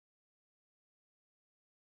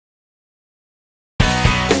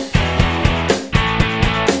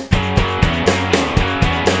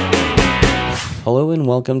Hello and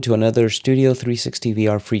welcome to another Studio 360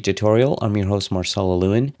 VR free tutorial. I'm your host Marcelo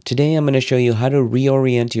Lewin. Today I'm going to show you how to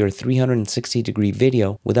reorient your 360-degree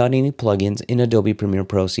video without any plugins in Adobe Premiere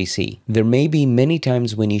Pro CC. There may be many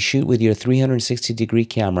times when you shoot with your 360-degree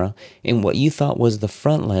camera and what you thought was the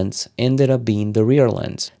front lens ended up being the rear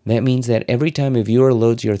lens. That means that every time a viewer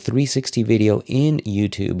loads your 360 video in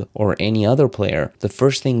YouTube or any other player, the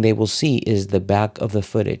first thing they will see is the back of the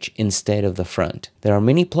footage instead of the front. There are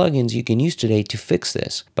many plugins you can use today to fix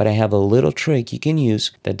this, but I have a little trick you can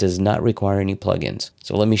use that does not require any plugins.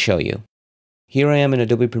 So let me show you. Here I am in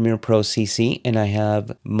Adobe Premiere Pro CC and I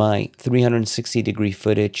have my 360-degree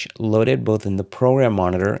footage loaded both in the program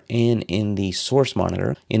monitor and in the source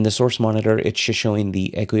monitor. In the source monitor, it's just showing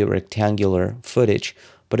the equirectangular footage,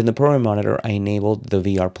 but in the program monitor, I enabled the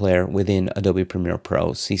VR player within Adobe Premiere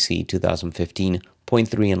Pro CC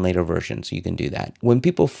 2015.3 and later versions. You can do that. When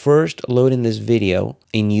people first load in this video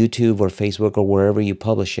in YouTube or Facebook or wherever you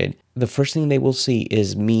publish it, the first thing they will see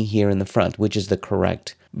is me here in the front, which is the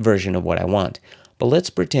correct version of what I want. But let's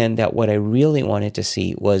pretend that what I really wanted to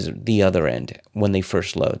see was the other end when they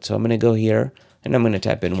first load. So I'm going to go here and I'm going to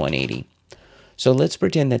type in 180. So let's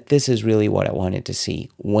pretend that this is really what I wanted to see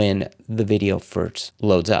when the video first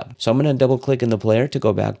loads up. So I'm going to double click in the player to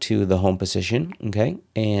go back to the home position, okay?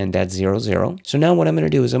 And that's 0, 0. So now what I'm going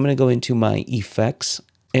to do is I'm going to go into my effects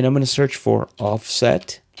and I'm going to search for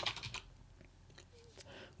offset,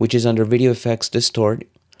 which is under video effects distort.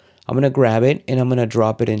 I'm going to grab it and I'm going to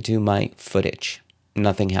drop it into my footage.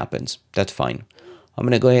 Nothing happens. That's fine. I'm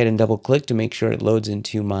going to go ahead and double click to make sure it loads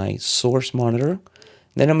into my source monitor.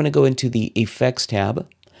 Then I'm going to go into the Effects tab,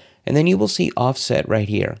 and then you will see Offset right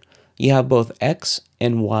here. You have both X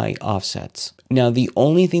and Y offsets. Now, the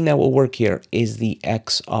only thing that will work here is the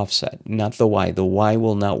X offset, not the Y. The Y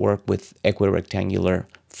will not work with equirectangular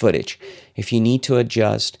footage. If you need to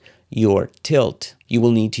adjust your tilt, you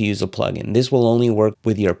will need to use a plugin. This will only work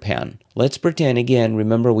with your pan. Let's pretend, again,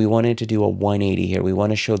 remember we wanted to do a 180 here. We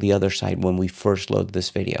want to show the other side when we first load this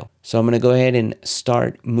video. So I'm going to go ahead and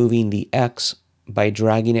start moving the X by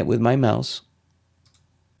dragging it with my mouse,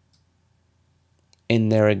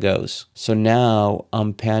 and there it goes. So now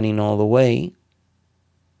I'm panning all the way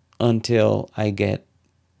until I get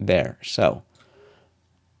there. So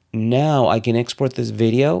now I can export this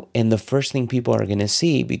video, and the first thing people are going to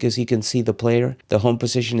see, because you can see the player, the home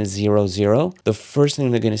position is 0, 0. The first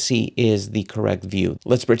thing they're going to see is the correct view.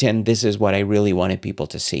 Let's pretend this is what I really wanted people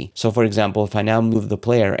to see. So for example, if I now move the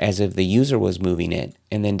player as if the user was moving it,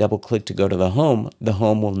 and then double click to go to the home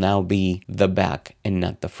will now be the back and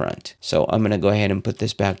not the front. So I'm going to go ahead and put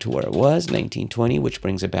this back to where it was, 1920, which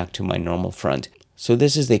brings it back to my normal front. So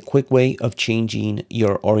this is a quick way of changing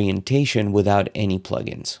your orientation without any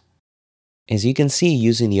plugins. As you can see,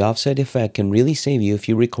 using the offset effect can really save you if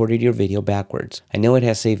you recorded your video backwards. I know it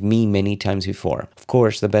has saved me many times before. Of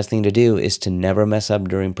course, the best thing to do is to never mess up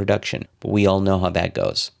during production, but we all know how that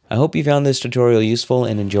goes. I hope you found this tutorial useful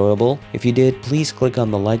and enjoyable. If you did, please click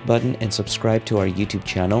on the like button and subscribe to our YouTube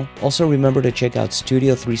channel. Also, remember to check out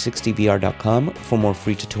Studio360VR.com for more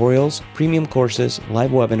free tutorials, premium courses,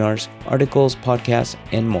 live webinars, articles, podcasts,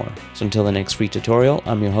 and more. So until the next free tutorial,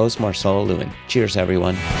 I'm your host, Marcelo Lewin. Cheers,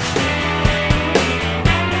 everyone.